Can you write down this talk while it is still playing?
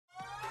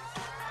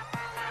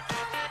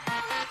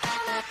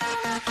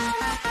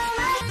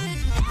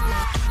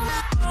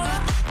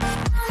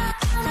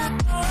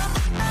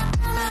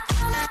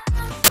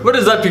What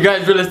is up, you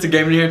guys? Realistic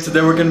Gaming here.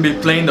 Today we're gonna be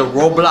playing the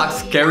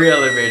Roblox Scary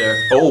Elevator.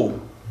 Oh,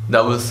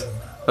 that was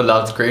a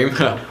loud scream.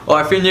 Oh,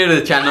 if you're new to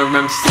the channel,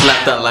 remember to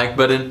slap that like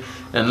button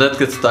and let's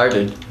get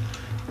started.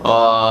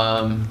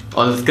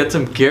 Let's get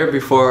some gear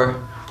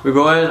before we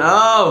go in.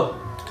 Oh,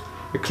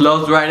 it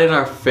closed right in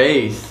our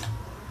face.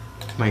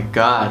 My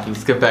God,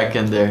 let's get back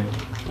in there.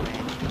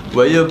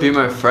 Will you be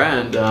my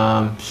friend?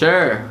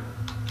 Sure.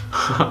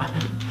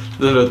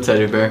 Little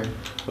teddy bear.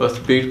 A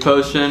speed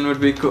potion would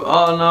be cool.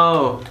 Oh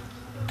no!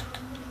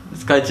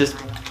 This guy just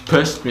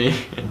pushed me.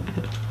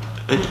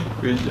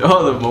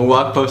 Oh, the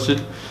moonwalk potion.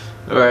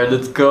 Alright,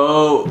 let's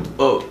go.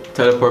 Oh,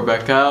 teleport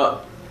back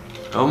out.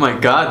 Oh my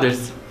God,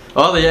 there's...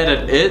 Oh, they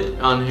added it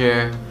on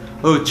here.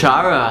 Oh,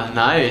 Chara,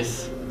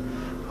 nice.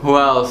 Who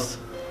else?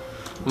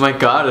 Oh my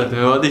God,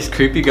 all these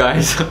creepy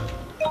guys.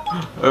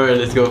 Alright,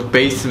 let's go.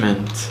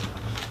 Basement.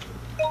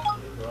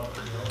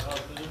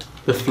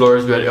 The floor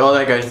is ready. Oh,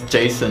 that guy's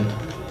Jason.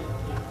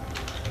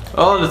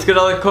 Oh, let's get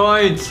all the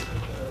coins.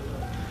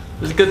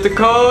 Let's get the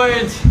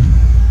coins.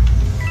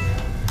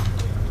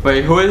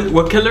 Wait, who is?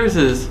 What killer is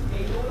this?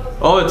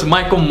 Oh, it's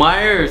Michael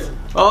Myers.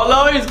 Oh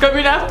no, he's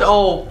coming after.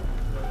 Oh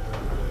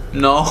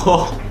no.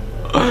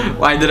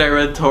 Why did I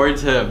run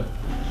towards him?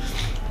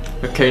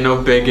 Okay,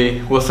 no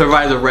biggie. We'll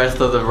survive the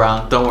rest of the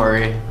round. Don't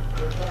worry.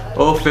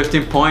 Oh,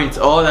 15 points.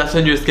 Oh, that's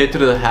when you escape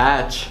through the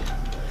hatch.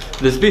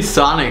 This be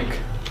Sonic.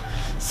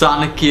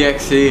 Sonic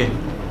EXE.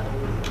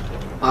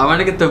 I want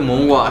to get the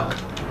moonwalk.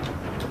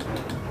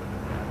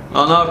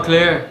 Oh no,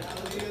 clear.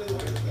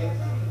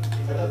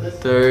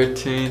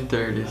 13,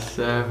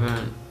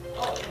 37.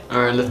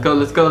 Alright, let's go,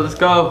 let's go, let's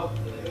go.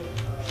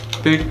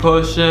 Speed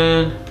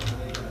potion.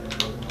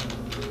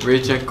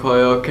 Regen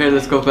coil. Okay,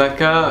 let's go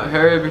back out.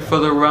 Hurry before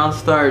the round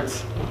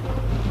starts.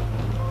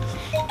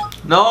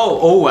 No!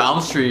 Oh,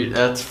 Elm Street.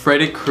 That's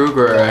Freddy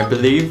Krueger, I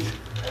believe.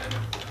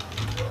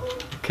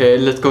 Okay,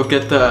 let's go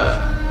get the...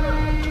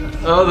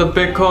 Oh, the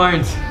big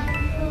coins.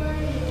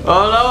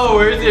 Oh no,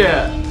 where's he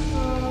at?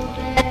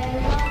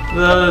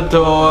 The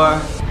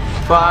door.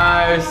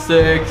 5,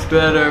 6,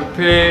 better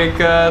pick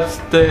up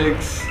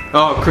sticks.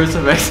 Oh,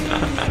 crucifix.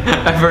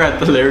 I forgot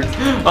the lyrics.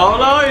 Oh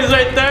no, he's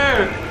right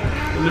there.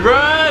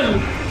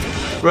 Run!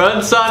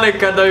 Run,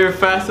 Sonic. I know you're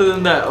faster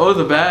than that. Oh,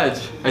 the badge.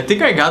 I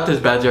think I got this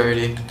badge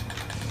already.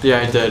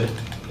 Yeah, I did.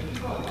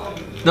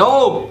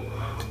 No!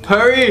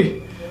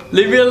 Hurry!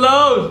 Leave me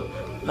alone!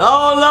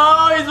 Oh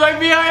no, he's right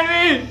behind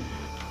me!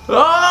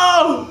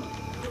 Oh!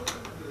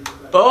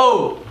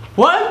 Oh!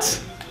 What?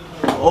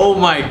 Oh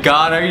my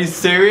God, are you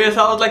serious?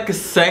 I was like a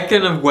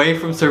second away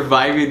from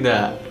surviving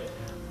that.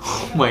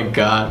 Oh my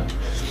God.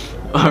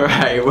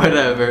 Alright,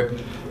 whatever.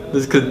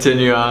 Let's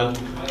continue on.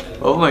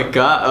 Oh my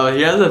God. Oh,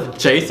 he has a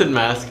Jason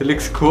mask. It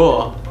looks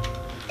cool.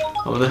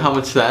 I wonder how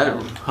much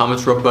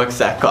Robux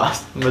that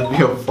cost. It must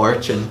be a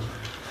fortune.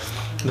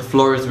 The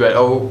floor is red.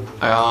 Oh,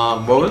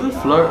 what was the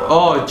floor?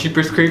 Oh,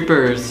 Jeepers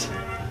Creepers.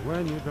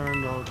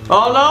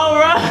 Oh no,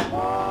 run!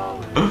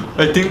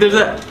 I think there's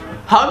a...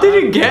 How did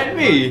it get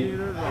me?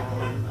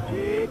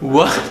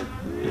 What?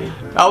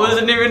 I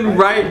wasn't even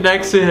right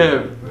next to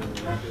him.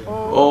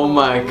 Oh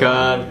my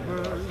God.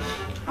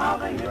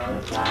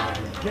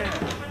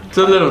 It's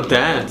a little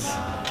dance.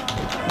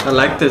 I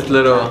like this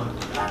little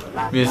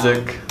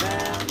music.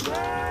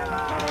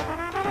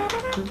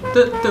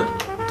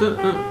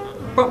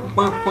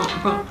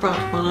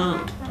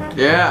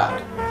 Yeah.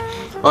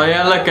 Oh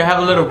yeah, look, I have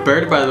a little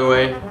bird, by the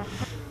way.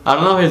 I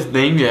don't know his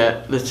name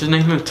yet. Let's just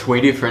name him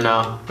Tweety for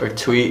now. Or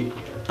Tweet.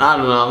 I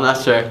don't know, I'm not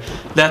sure.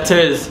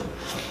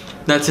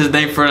 That's his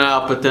name for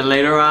now, but then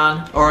later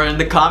on, or in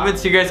the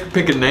comments, you guys can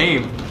pick a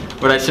name.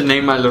 What I should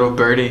name my little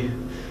birdie.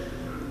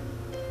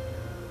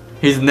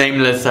 He's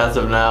nameless as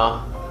of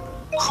now.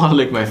 Oh,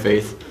 lick my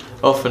face.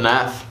 Oh,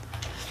 FNAF.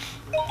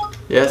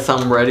 Yes,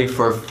 I'm ready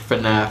for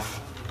FNAF.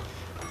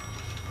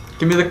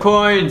 Give me the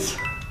coins.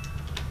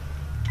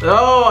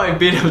 Oh, I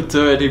beat him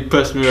to it. He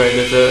pushed me right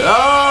into it.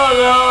 Oh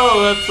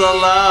no, that's so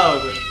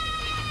loud.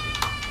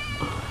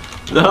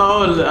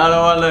 No, I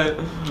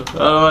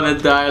don't wanna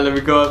die. Let me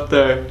go up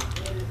there.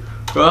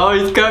 Oh,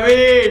 he's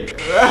coming!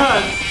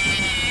 Run!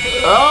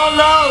 Oh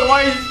no,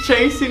 why is he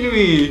chasing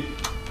me?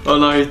 Oh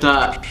no, he's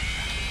not.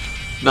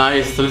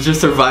 Nice, let's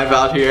just survive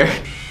out here.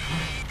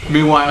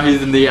 Meanwhile,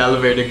 he's in the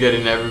elevator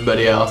getting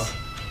everybody else.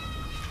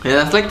 Yeah,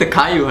 that's like the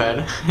Caillou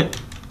head.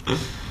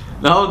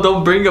 No,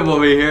 don't bring him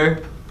over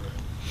here.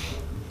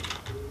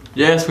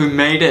 Yes, we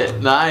made it.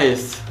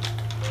 Nice.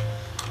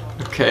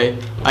 Okay,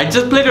 I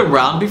just played a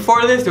round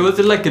before this. It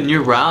wasn't like a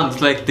new round.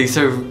 It's like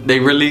they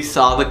released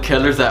all the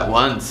killers at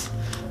once.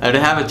 I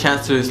didn't have a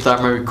chance to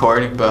start my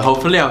recording, but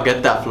hopefully I'll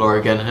get that floor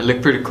again. It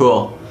looked pretty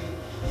cool.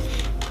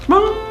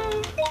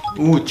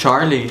 Ooh,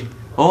 Charlie.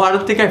 Oh, I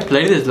don't think I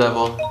played this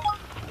level.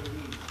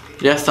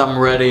 Yes, I'm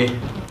ready.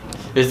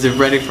 Is it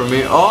ready for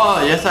me?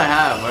 Oh, yes I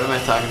have. What am I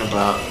talking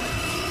about?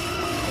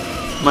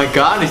 My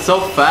God, he's so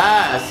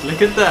fast.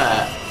 Look at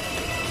that.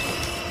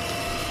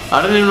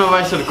 I don't even know if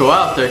I should go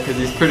out there because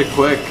he's pretty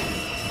quick.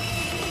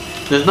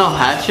 There's no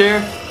hatch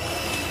here?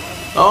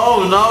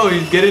 Oh no,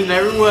 he's getting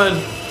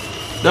everyone.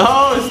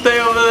 No, stay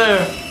over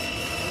there.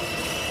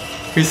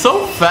 He's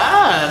so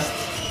fast.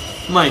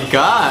 My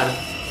god.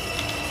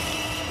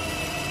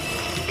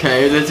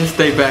 Okay, let's just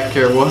stay back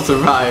here. We'll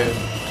survive.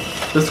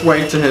 Let's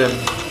wait to him.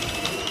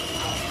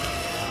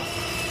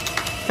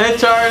 Hey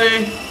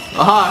Charlie.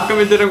 How come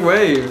he didn't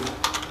wave?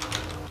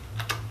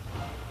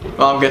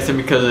 Well, I'm guessing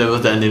because it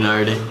was ending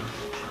already.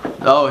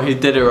 Oh, he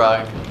did it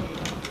right.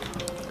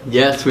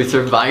 Yes, we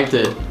survived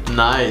it.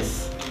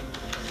 Nice.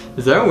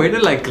 Is there a way to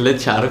like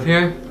glitch out of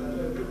here?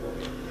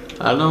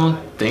 I don't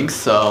think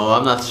so.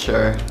 I'm not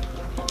sure.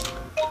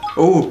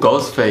 Ooh,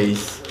 ghost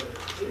face.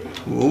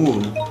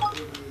 Ooh.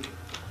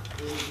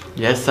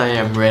 Yes, I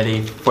am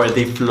ready for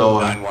the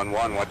floor.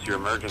 911, what's your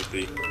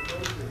emergency?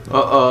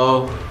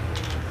 Uh-oh.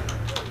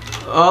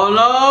 Oh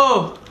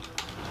no!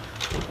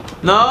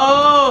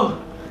 No!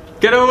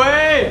 Get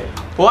away!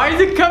 Why is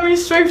it coming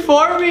straight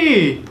for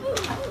me?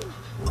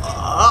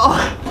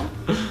 Oh,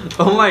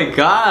 oh my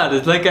god,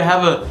 it's like I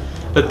have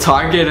a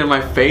target in my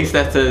face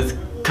that says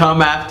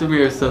come after me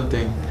or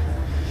something.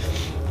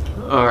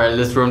 Alright,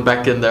 let's run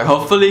back in there.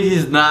 Hopefully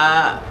he's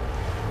not...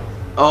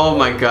 Oh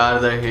my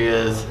god, there he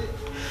is.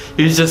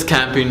 He's just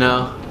camping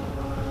now.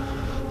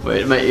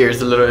 Wait, my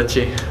ear's a little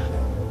itchy.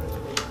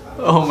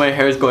 Oh, my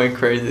hair's going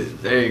crazy.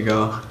 There you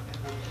go.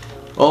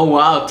 Oh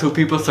wow, 2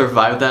 people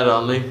survived that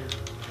only.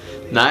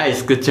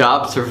 Nice, good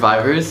job,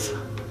 survivors.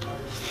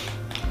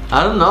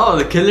 I don't know,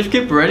 the killers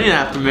keep running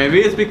after me.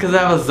 Maybe it's because I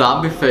have a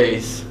zombie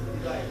face.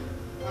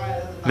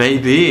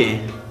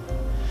 Maybe.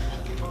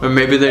 Or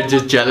maybe they're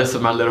just jealous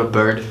of my little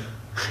bird.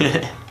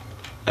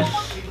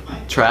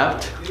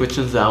 Trapped? Which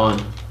one's that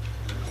one?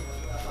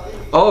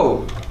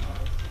 Oh!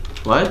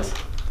 What?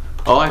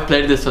 Oh, I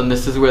played this one.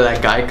 This is where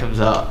that guy comes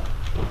out.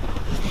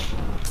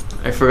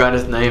 I forgot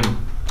his name.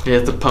 He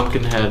has the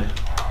pumpkin head.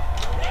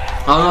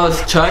 Oh no,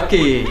 it's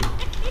Chucky!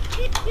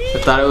 I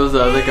thought it was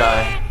the other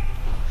guy.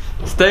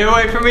 Stay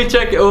away from me,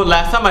 Chucky! Oh,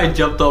 last time I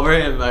jumped over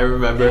him, I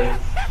remember.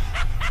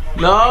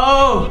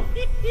 No!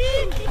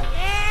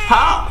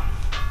 How?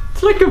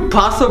 It's like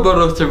impossible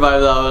to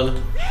survive that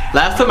one.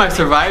 Last time I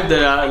survived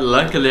it,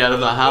 luckily, I don't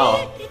know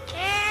how.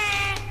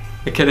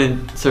 I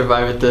couldn't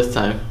survive it this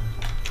time.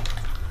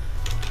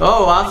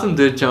 Oh, awesome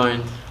dude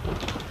joined.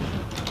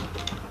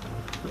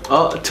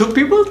 Oh, 2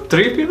 people?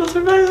 3 people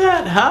survived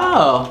that?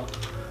 How?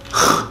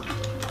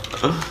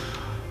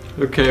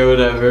 Okay,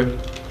 whatever.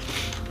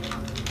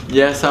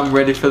 Yes, I'm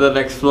ready for the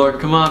next floor.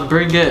 Come on,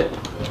 bring it.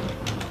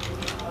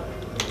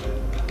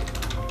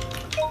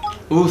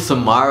 Ooh,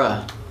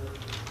 Samara.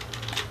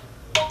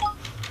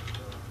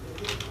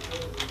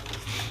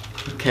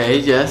 Okay,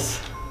 yes.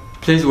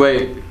 Please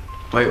wait.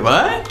 Wait,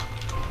 what?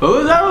 What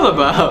was that all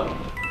about?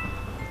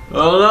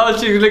 Oh no,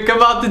 she's gonna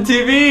come out the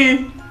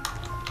TV.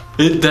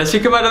 Does she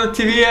come out of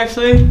the TV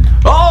actually?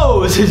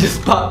 Oh, she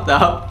just popped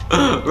out.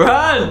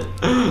 Run!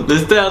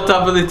 Let's stay on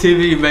top of the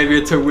TV. Maybe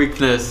it's her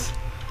weakness.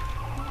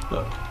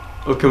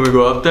 Oh, can we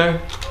go up there?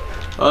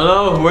 Oh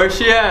no, where's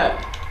she at?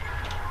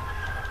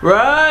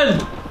 Run!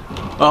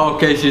 Oh,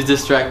 okay, she's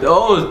distracted.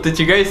 Oh, did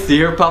you guys see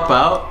her pop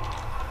out?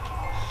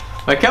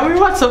 Why can't we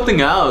watch something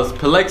else?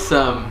 Put like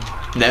some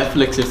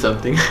Netflix or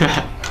something.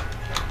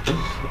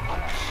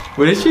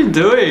 What is she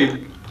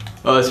doing?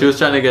 Oh, she was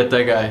trying to get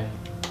that guy.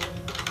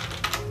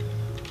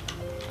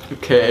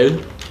 Okay.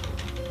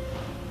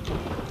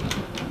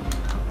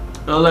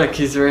 Oh look,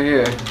 he's right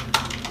here.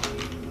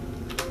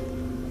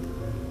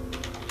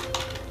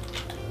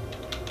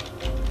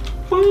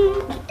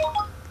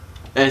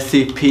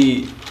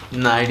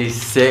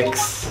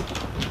 SCP-96.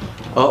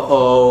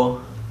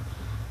 Uh-oh.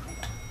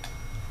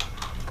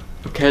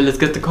 Okay, let's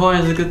get the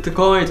coins, let's get the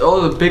coins.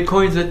 Oh, the big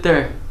coins right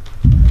there.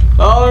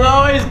 Oh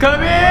no, he's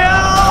coming!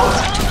 Oh!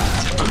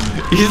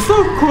 He's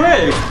so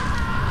quick!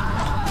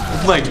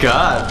 Oh my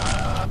god.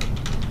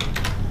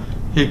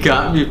 He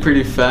got me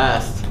pretty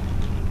fast.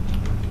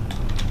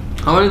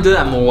 I want to do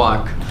that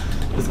moonwalk.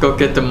 Let's go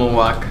get the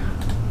moonwalk.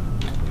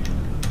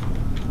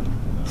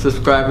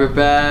 Subscriber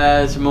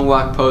badge,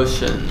 moonwalk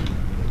potion.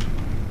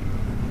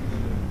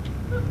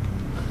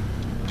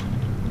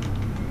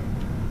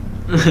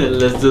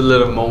 Let's do a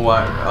little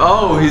moonwalk.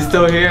 Oh, he's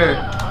still here.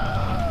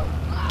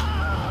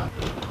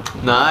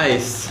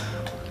 Nice.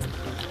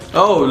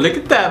 Oh, look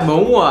at that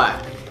moonwalk.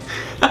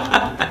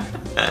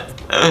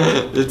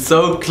 It's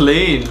so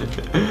clean.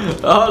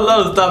 Oh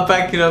no, stop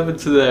backing up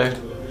into there.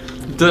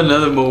 Do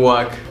another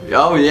moonwalk.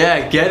 Oh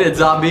yeah, get it,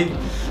 zombie.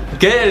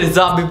 Get it,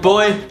 zombie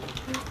boy.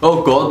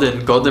 Oh,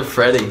 golden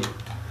Freddy.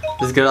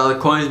 Let's get all the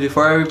coins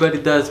before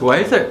everybody does. Why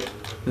is there?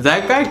 Is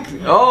that guy?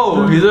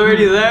 Oh, he's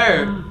already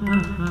there.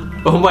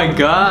 Oh my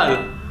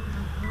god.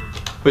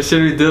 What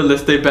should we do?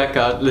 Let's stay back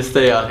out. Let's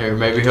stay out here.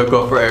 Maybe he'll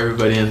go for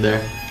everybody in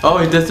there. Oh,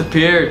 he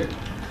disappeared.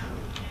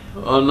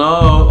 Oh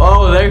no.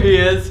 Oh, there he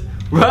is.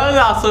 Run,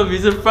 awesome.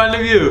 He's in front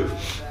of you.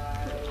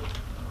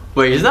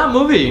 Wait, he's not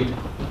moving.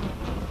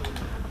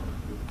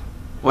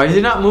 Why is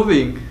he not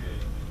moving?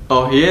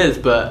 Oh, he is,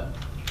 but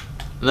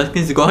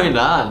nothing's going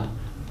on.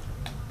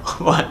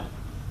 What?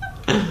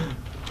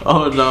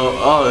 Oh no.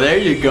 Oh, there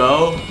you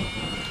go.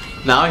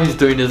 Now he's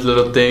doing his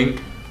little thing.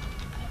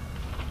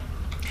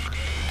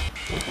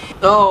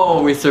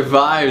 Oh, we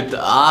survived.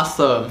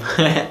 Awesome.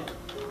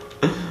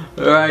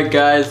 Alright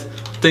guys,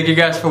 thank you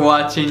guys for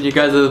watching. You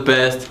guys are the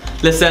best.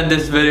 Let's end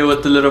this video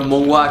with a little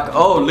moonwalk.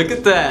 Oh, look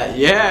at that.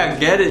 Yeah,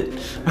 get it.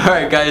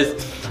 Alright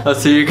guys, I'll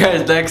see you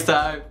guys next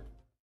time.